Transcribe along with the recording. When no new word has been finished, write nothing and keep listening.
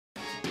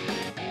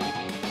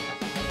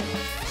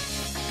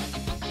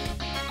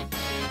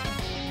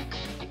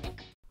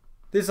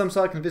This is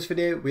Untitled. In this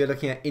video, we are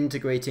looking at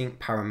integrating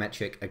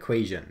parametric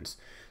equations.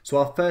 So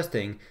our first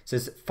thing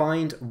says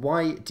find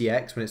y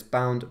dx when it's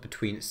bound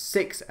between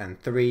 6 and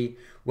 3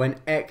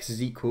 when x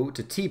is equal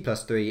to t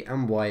plus 3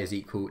 and y is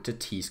equal to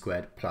t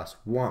squared plus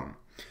 1.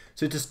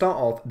 So to start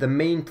off, the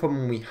main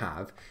problem we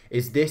have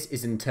is this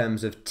is in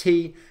terms of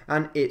t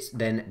and it's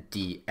then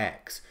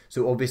dx.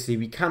 So obviously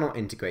we cannot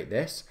integrate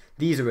this.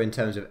 These are in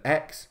terms of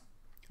x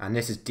and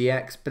this is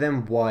dx, but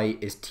then y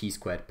is t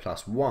squared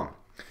plus 1.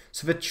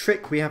 So the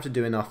trick we have to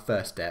do in our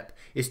first step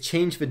is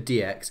change the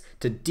dx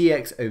to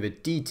dx over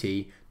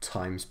dt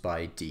times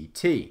by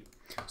dt.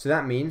 So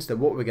that means that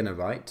what we're going to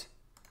write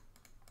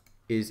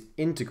is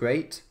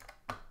integrate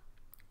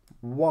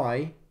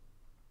y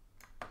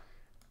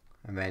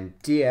and then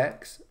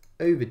dx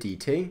over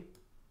dt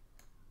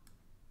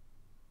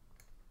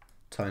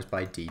times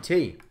by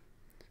dt.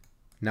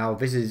 Now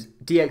this is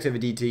dx over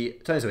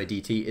dt times by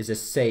dt is the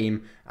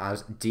same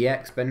as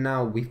dx, but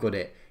now we've got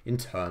it in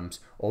terms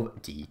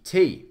of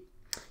dt.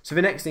 So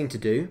the next thing to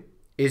do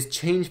is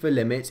change the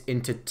limits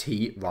into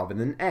t rather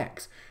than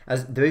x,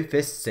 as both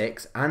this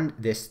 6 and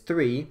this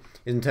 3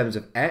 is in terms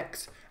of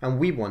x and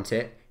we want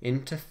it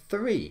into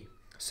 3.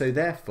 So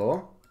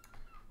therefore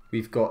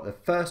we've got the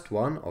first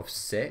one of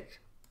 6,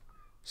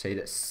 say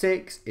that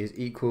 6 is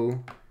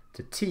equal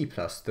to t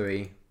plus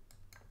 3.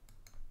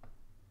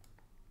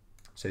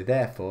 So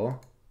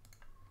therefore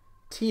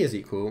t is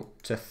equal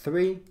to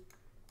 3,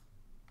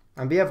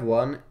 and the other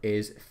one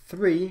is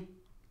 3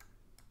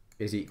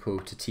 is equal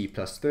to t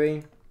plus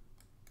 3.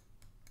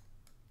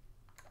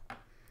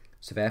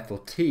 So therefore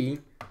t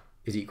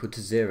is equal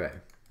to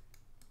 0.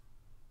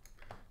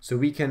 So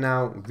we can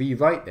now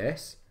rewrite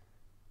this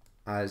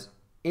as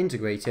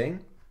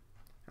integrating,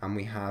 and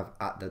we have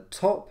at the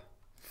top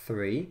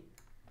 3,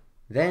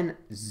 then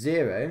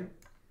 0,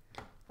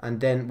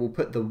 and then we'll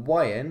put the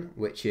y in,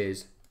 which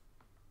is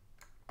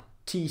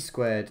t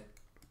squared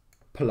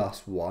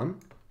plus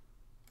 1.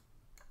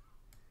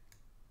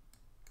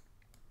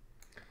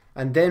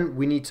 And then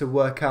we need to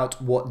work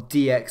out what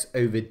dx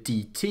over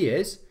dt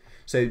is.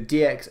 So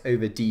dx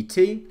over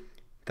dt,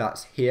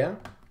 that's here.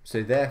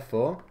 So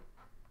therefore,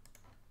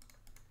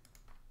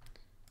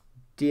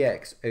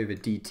 dx over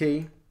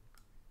dt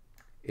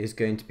is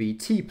going to be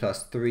t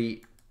plus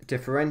 3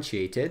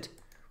 differentiated,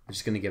 which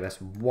is going to give us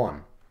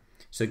 1.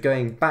 So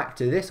going back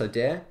to this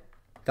idea,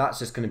 that's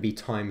just going to be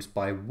times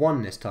by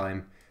 1 this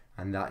time,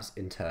 and that's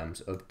in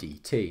terms of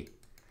dt.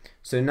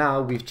 So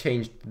now we've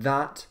changed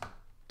that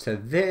to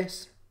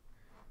this,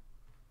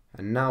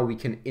 and now we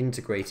can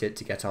integrate it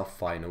to get our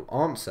final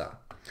answer.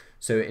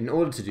 So in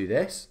order to do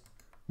this,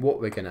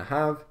 what we're going to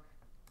have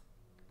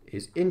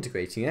is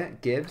integrating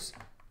it gives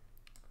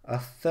a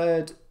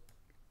third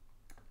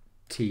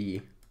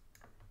t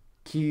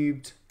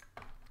cubed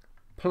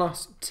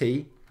plus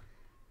t,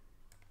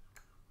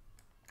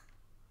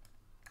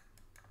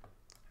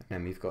 and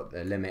then we've got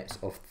the limits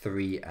of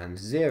 3 and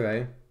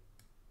 0.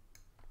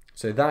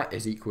 So that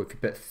is equal, if you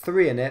put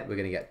 3 in it, we're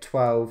going to get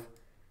 12.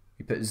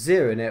 You put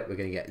 0 in it, we're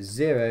going to get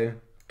 0.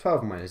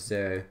 12 minus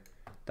 0,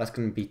 that's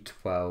going to be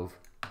 12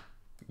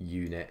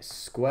 units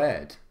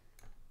squared.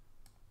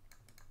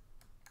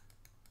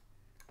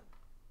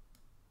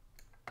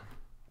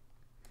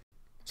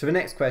 So the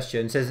next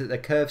question says that the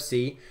curve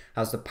C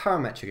has the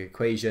parametric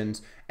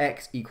equations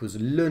x equals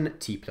ln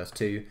t plus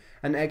 2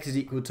 and x is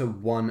equal to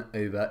 1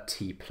 over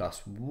t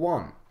plus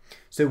 1.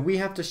 So we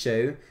have to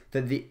show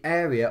that the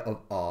area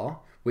of R,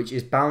 which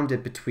is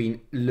bounded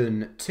between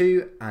ln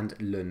 2 and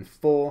ln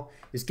 4,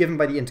 is given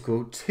by the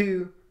integral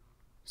 2,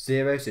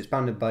 0, so it's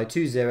bounded by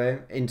 2,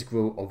 0,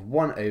 integral of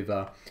 1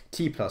 over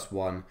t plus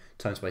 1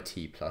 times by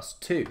t plus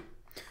 2.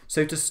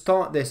 So to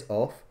start this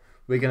off,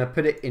 we're going to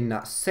put it in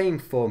that same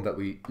form that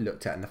we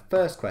looked at in the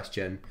first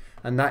question,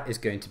 and that is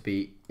going to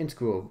be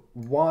integral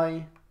of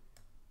y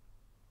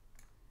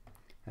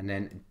and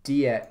then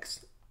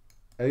dx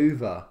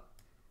over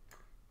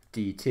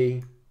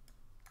dt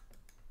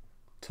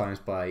times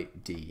by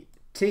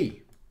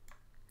dt.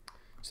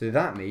 So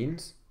that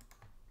means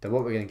that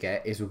what we're going to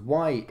get is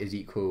y is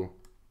equal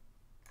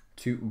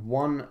to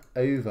 1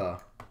 over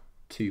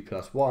 2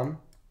 plus 1,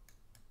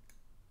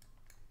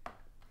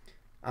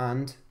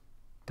 and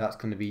that's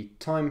going to be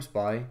times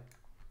by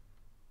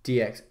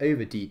dx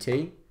over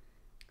dt.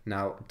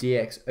 Now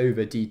dx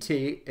over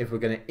dt, if we're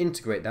going to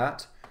integrate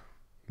that,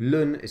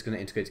 ln is going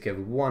to integrate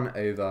together 1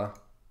 over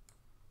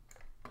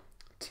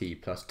t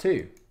plus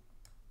 2.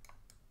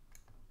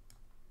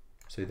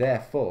 So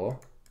therefore,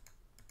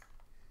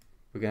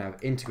 we're going to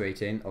have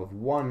integrating of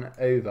 1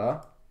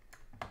 over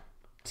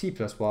t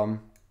plus 1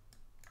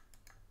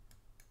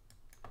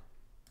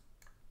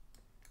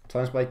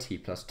 times by t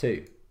plus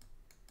 2.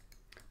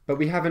 But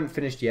we haven't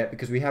finished yet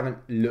because we haven't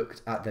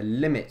looked at the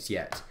limits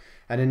yet.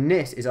 And in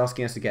this is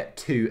asking us to get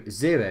 2,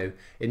 0.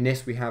 In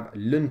this we have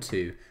ln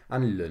 2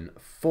 and ln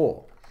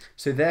 4.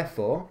 So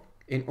therefore,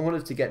 in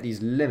order to get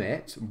these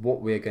limits,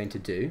 what we're going to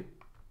do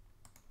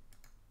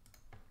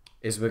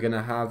is we're going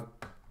to have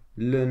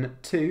ln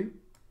 2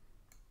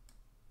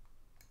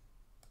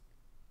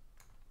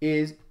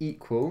 is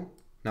equal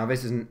Now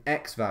this is an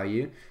x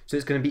value, so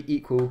it's going to be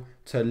equal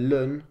to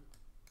ln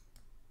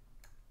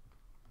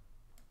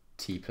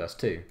t plus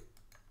 2.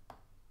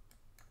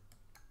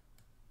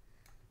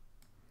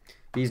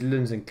 These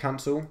luns and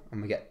cancel,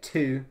 and we get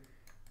 2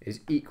 is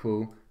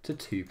equal to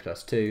 2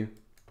 plus 2,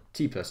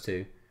 t plus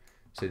 2.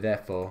 So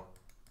therefore,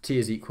 t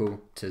is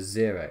equal to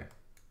 0.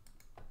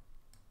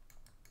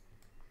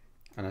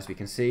 And as we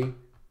can see,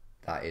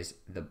 that is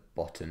the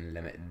bottom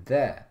limit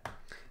there.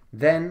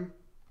 Then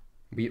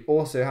we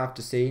also have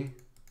to see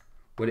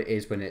what it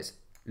is when it's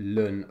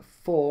ln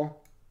 4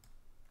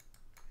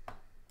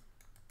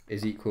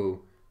 is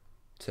equal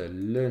to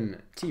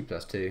ln t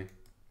plus 2.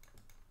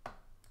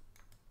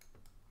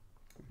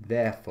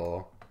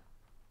 Therefore,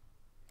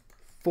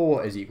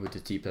 4 is equal to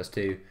t plus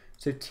 2,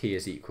 so t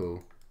is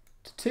equal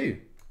to 2.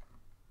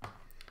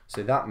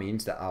 So that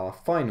means that our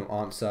final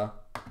answer,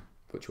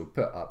 which we'll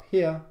put up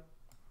here,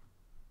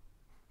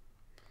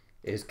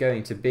 is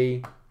going to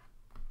be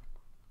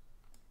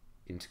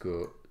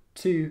integral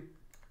 2,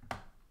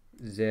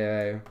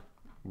 0,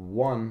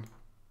 1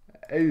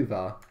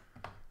 over,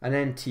 and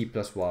then t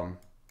plus 1,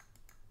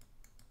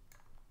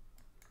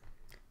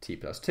 t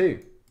plus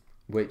 2,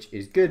 which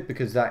is good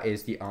because that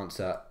is the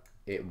answer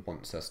it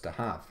wants us to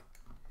have.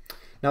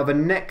 Now the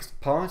next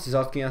part is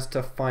asking us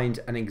to find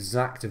an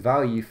exact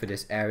value for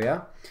this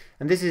area,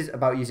 and this is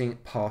about using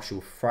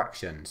partial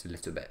fractions a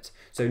little bit.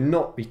 So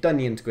we've done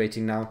the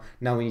integrating now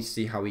we need to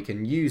see how we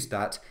can use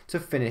that to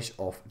finish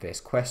off this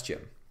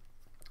question.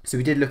 So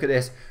we did look at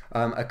this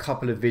a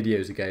couple of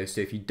videos ago,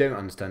 so if you don't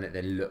understand it,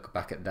 then look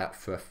back at that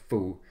for a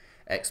full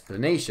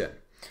explanation.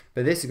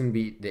 But this is going to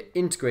be the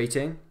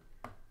integrating,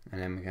 and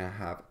then we're going to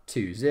have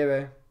 2,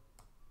 0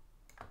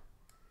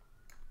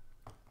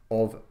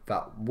 of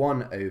that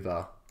 1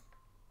 over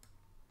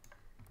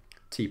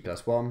t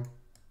plus 1,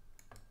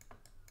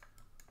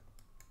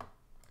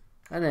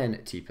 and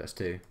then t plus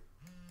 2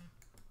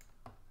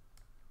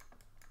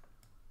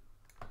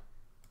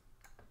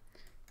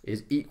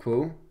 is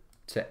equal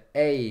to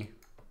a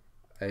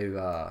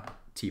over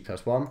t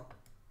plus 1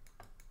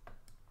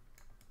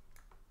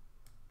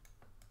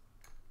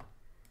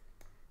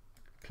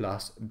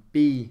 plus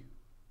b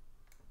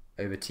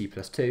over t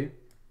plus 2.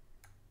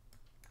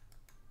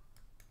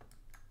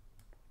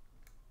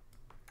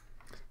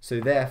 So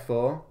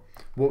therefore,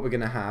 what we're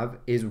going to have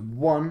is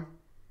 1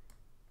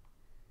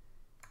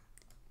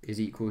 is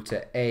equal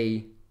to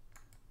a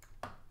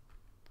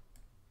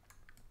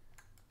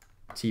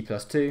t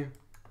plus 2,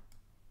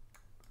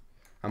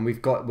 and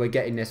we're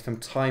getting this from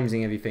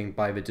timesing everything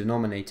by the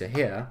denominator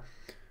here,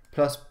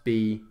 plus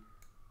b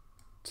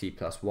t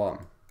plus 1.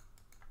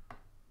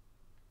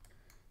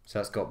 So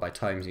that's got by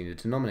timesing the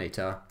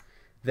denominator.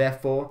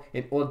 Therefore,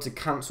 in order to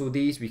cancel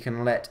these, we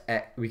can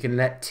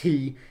let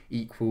t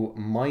equal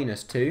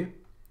minus 2,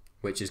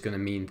 which is going to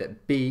mean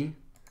that b,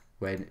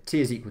 when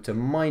t is equal to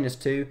minus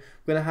 2,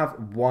 we're going to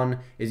have 1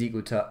 is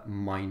equal to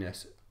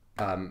minus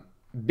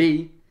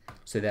b.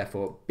 So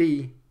therefore,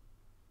 b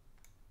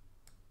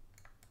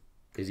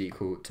is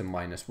equal to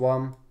minus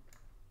 1,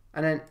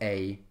 and then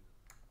a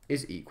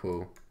is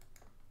equal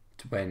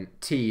to when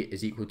t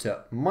is equal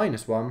to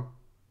minus 1.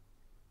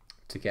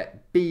 To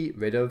get b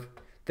rid of,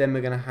 then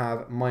we're going to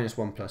have minus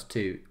 1 plus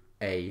 2,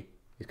 a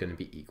is going to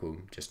be equal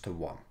just to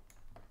 1.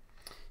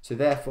 So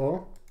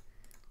therefore,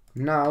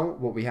 now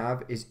what we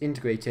have is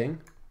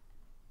integrating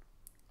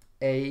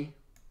a,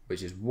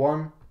 which is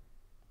 1,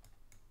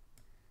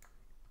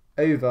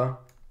 over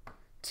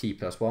t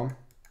plus 1,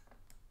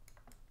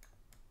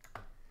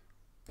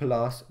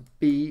 plus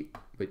b,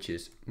 which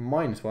is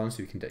minus 1,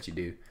 so we can actually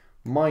do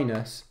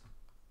minus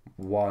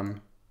 1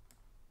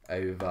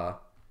 over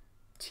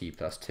t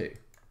plus 2.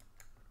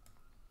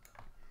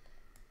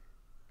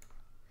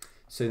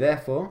 So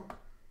therefore,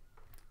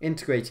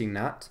 integrating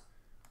that,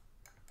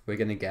 we're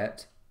going to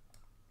get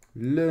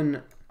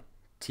ln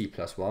t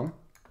plus 1,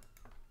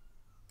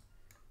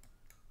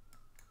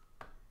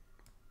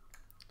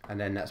 and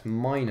then that's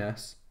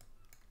minus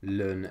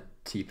ln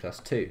t plus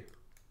 2.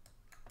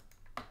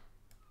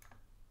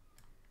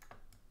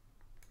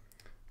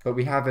 But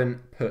we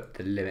haven't put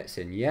the limits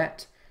in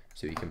yet,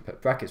 so we can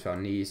put brackets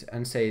around these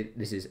and say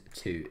this is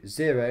 2,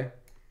 0.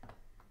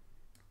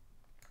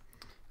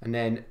 And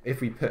then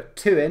if we put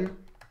 2 in,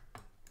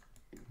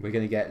 we're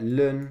going to get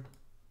ln,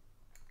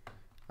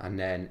 and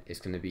then it's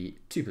going to be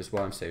 2 plus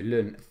 1, so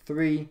ln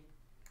 3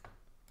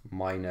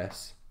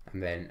 minus,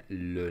 and then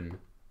ln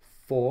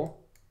 4.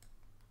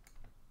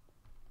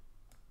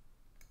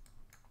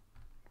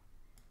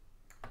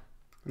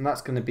 And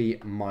that's going to be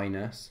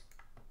minus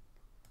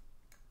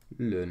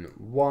ln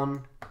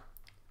 1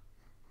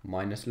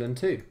 minus ln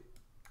 2.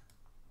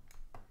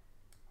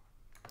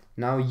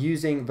 Now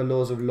using the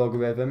laws of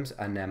logarithms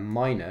and then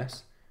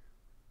minus,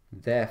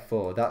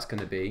 therefore that's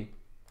going to be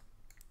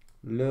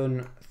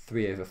ln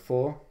 3 over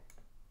 4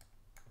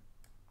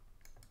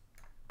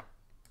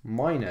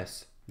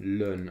 minus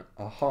ln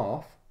a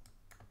half,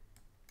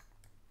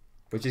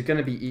 which is going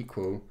to be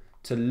equal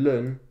to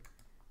ln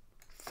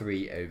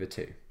 3 over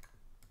 2.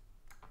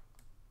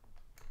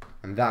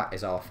 And that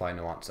is our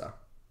final answer.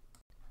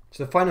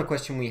 So the final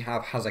question we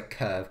have has a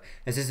curve.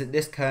 It says that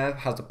this curve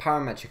has the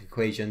parametric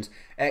equations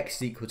x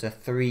is equal to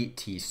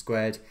 3t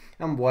squared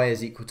and y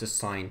is equal to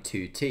sine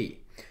 2t.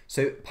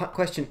 So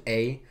question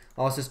A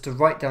asks us to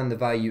write down the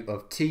value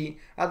of t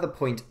at the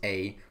point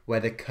A where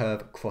the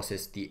curve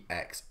crosses the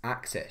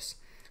x-axis.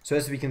 So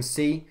as we can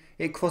see,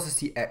 it crosses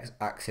the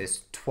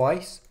x-axis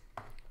twice.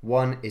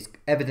 One is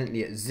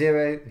evidently at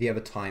 0, the other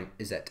time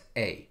is at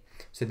A.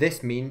 So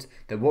this means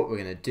that what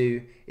we're going to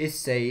do is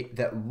say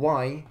that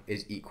y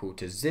is equal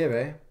to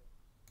 0,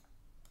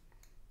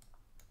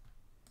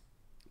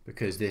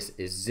 because this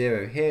is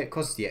 0 here, it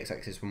crosses the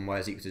x-axis when y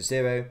is equal to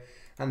 0,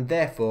 and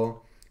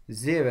therefore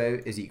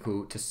 0 is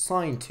equal to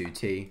sine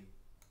 2t.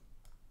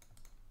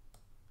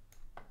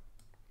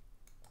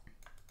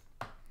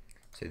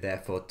 So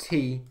therefore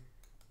t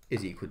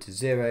is equal to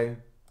 0,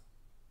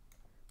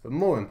 but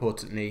more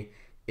importantly,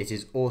 it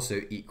is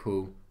also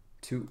equal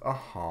to a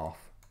half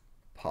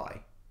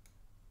pi.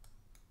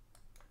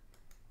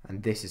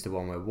 And this is the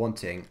one we're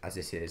wanting, as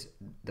this is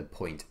the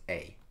point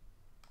A.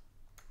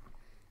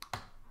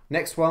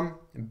 Next one,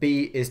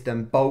 B, is the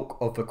bulk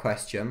of the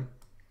question.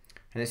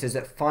 And it says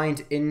that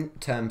find in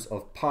terms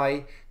of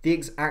pi the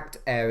exact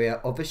area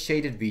of a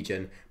shaded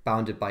region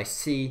bounded by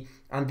C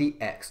and the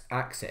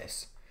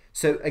x-axis.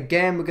 So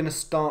again, we're going to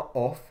start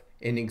off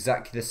in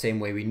exactly the same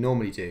way we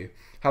normally do.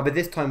 However,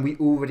 this time we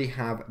already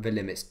have the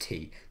limits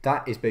t.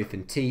 That is both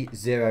in t,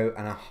 0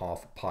 and a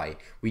half pi.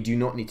 We do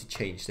not need to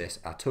change this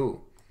at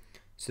all.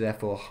 So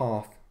therefore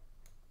half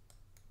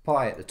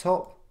pi at the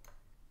top,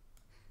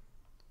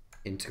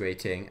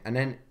 integrating, and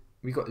then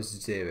we've got this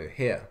 0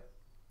 here.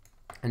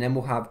 And then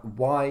we'll have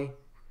y,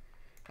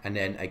 and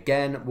then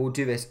again we'll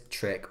do this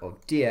trick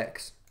of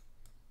dx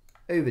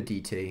over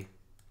dt.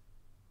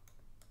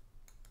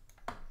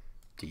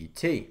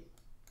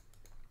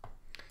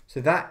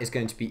 So that is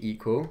going to be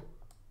equal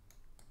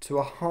to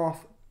a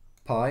half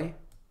pi,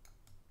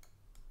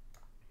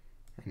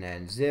 and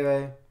then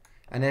 0,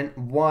 and then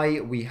y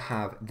we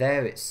have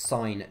there, it's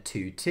sine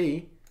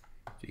 2t,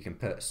 so you can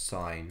put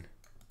sine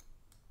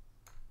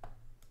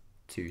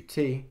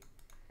 2t,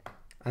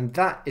 and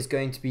that is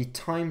going to be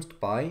times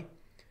by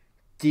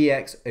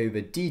dx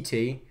over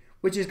dt,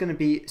 which is going to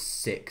be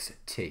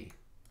 6t.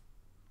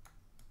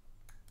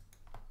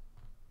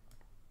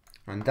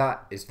 And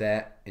that is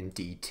there in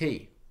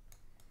dt.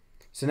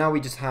 So now we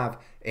just have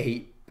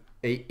a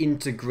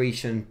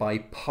integration by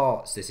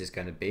parts. This is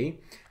going to be,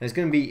 and it's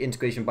going to be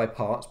integration by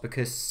parts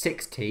because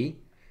 6t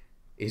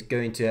is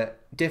going to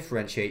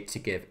differentiate to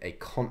give a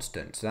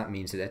constant. So that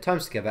means that they're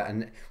times together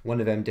and one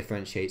of them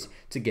differentiates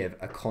to give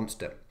a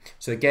constant.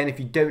 So again, if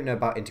you don't know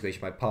about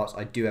integration by parts,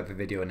 I do have a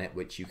video on it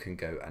which you can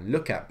go and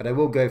look at, but I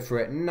will go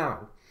through it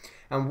now.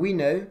 And we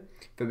know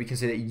that we can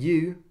say that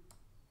u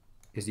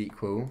is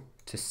equal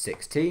to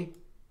 6t,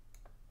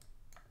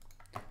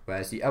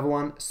 whereas the other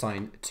one,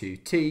 sine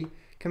 2t,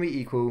 can be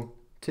equal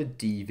to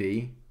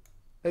dv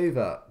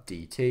over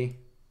dt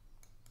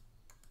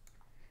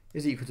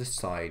is equal to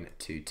sine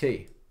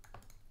 2t.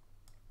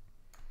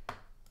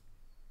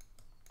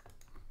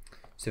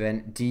 So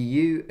then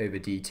du over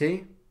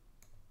dt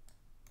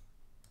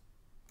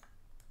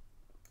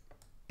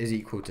is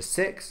equal to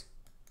 6,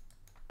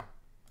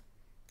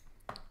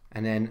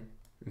 and then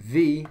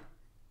v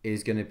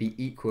is going to be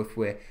equal, if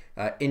we're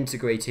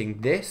integrating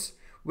this,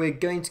 we're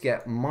going to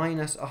get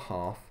minus a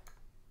half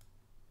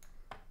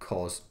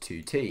cos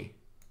 2t.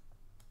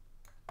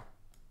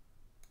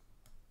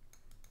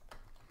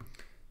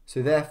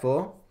 So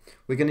therefore,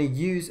 we're going to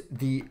use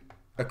the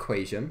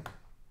equation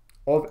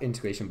of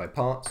integration by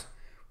parts,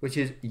 which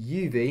is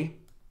uv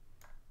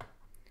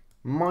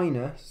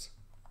minus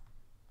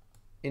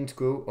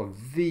integral of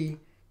v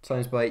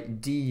times by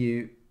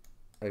du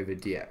over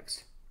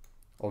dx.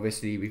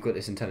 Obviously, we've got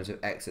this in terms of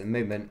x at the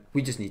moment.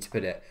 We just need to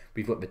put it,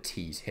 we've got the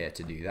t's here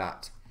to do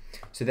that.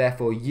 So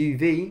therefore,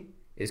 uv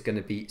is going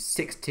to be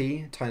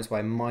 6t times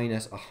by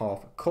minus a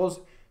half cos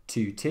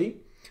 2t.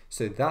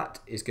 So that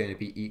is going to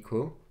be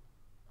equal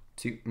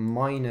to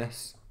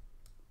minus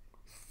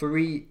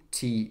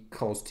 3t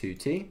cos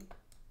 2t.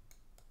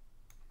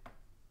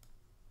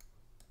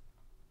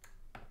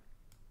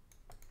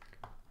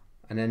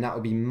 And then that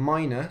will be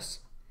minus,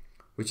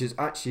 which is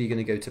actually going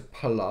to go to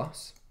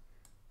plus,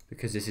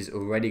 because this is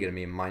already going to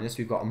be a minus.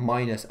 We've got a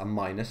minus, it's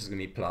going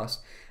to be plus.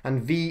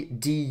 And v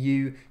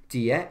du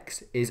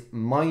dx is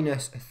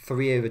minus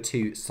 3 over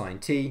 2 sine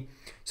t.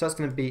 So that's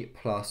going to be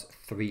plus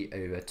 3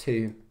 over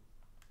 2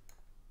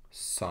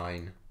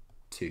 sine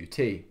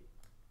 2t.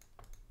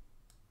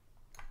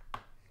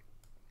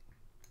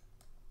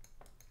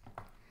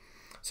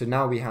 So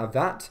now we have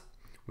that.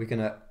 We're going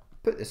to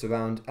put this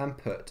around and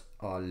put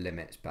our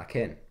limits back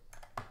in.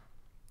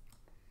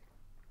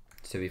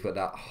 So we've got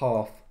that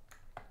half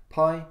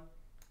pi,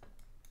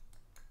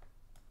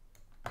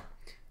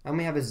 and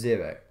we have a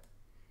 0.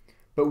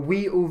 But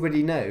we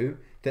already know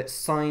that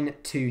sine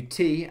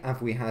 2t,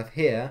 as we have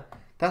here,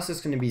 that's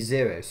just going to be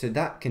 0. So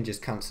that can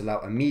just cancel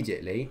out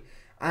immediately.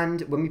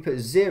 And when we put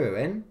 0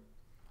 in,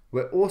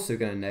 we're also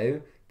going to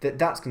know that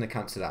that's going to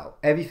cancel out.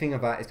 Everything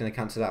of that is going to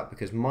cancel out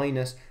because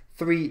minus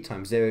 3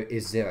 times 0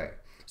 is 0.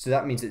 So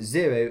that means that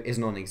 0 is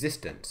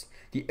non-existent.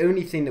 The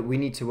only thing that we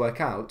need to work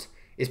out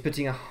is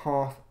putting a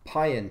half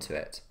pi into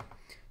it.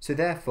 So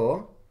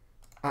therefore,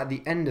 at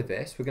the end of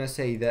this, we're going to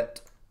say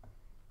that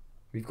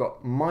we've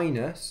got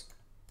minus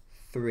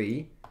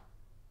 3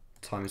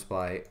 times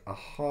by a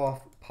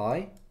half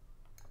pi,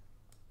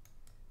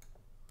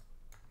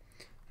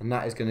 and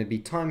that is going to be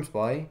times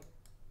by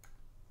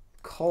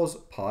cos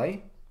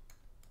pi.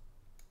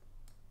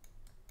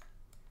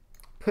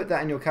 Put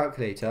that in your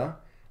calculator,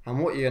 and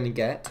what you're going to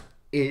get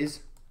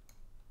is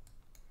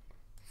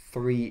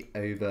 3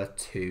 over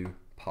 2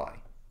 pi.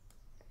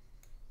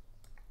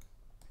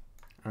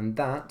 And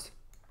that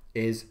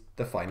is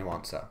the final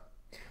answer.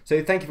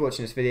 So thank you for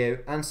watching this video,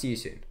 and see you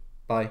soon.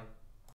 Bye.